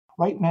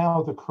Right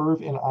now, the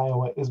curve in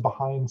Iowa is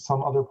behind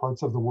some other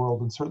parts of the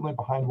world, and certainly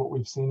behind what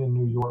we've seen in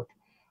New York.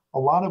 A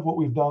lot of what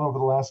we've done over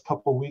the last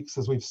couple of weeks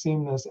as we've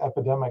seen this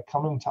epidemic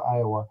coming to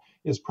Iowa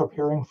is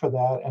preparing for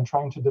that and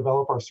trying to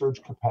develop our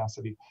surge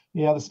capacity.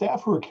 Yeah, the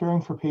staff who are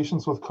caring for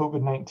patients with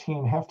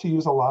COVID-19 have to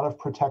use a lot of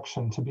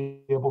protection to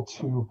be able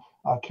to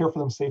care for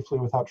them safely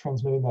without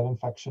transmitting that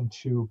infection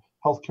to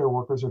healthcare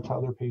workers or to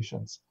other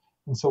patients.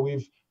 And so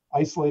we've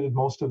isolated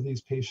most of these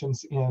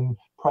patients in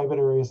private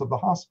areas of the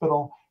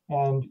hospital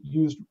and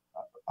used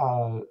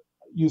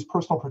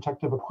personal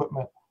protective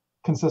equipment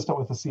consistent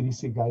with the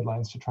CDC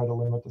guidelines to try to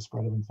limit the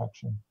spread of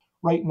infection.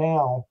 Right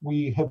now,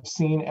 we have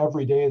seen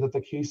every day that the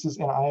cases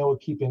in Iowa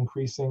keep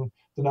increasing.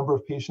 The number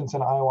of patients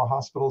in Iowa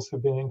hospitals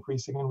have been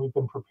increasing, and we've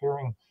been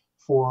preparing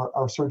for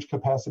our surge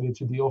capacity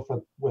to deal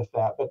with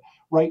that. But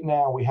right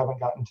now, we haven't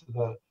gotten to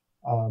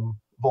the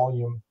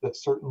volume that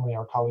certainly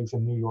our colleagues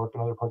in New York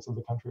and other parts of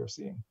the country are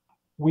seeing.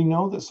 We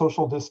know that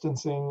social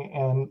distancing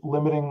and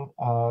limiting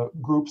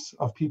groups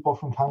of people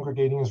from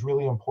congregating is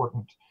really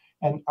important.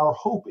 And our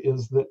hope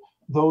is that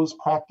those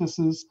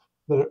practices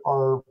that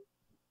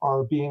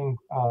are being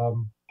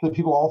that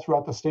people all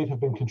throughout the state have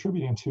been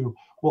contributing to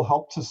will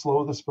help to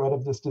slow the spread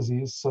of this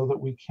disease so that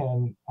we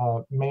can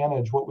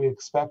manage what we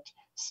expect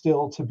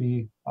still to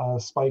be a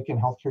spike in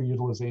healthcare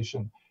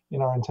utilization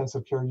in our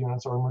intensive care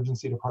units, our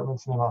emergency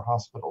departments, and in our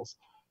hospitals.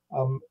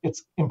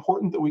 It's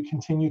important that we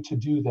continue to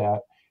do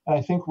that. And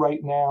I think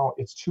right now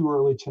it's too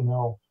early to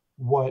know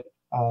what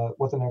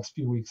the next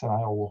few weeks in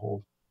Iowa will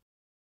hold.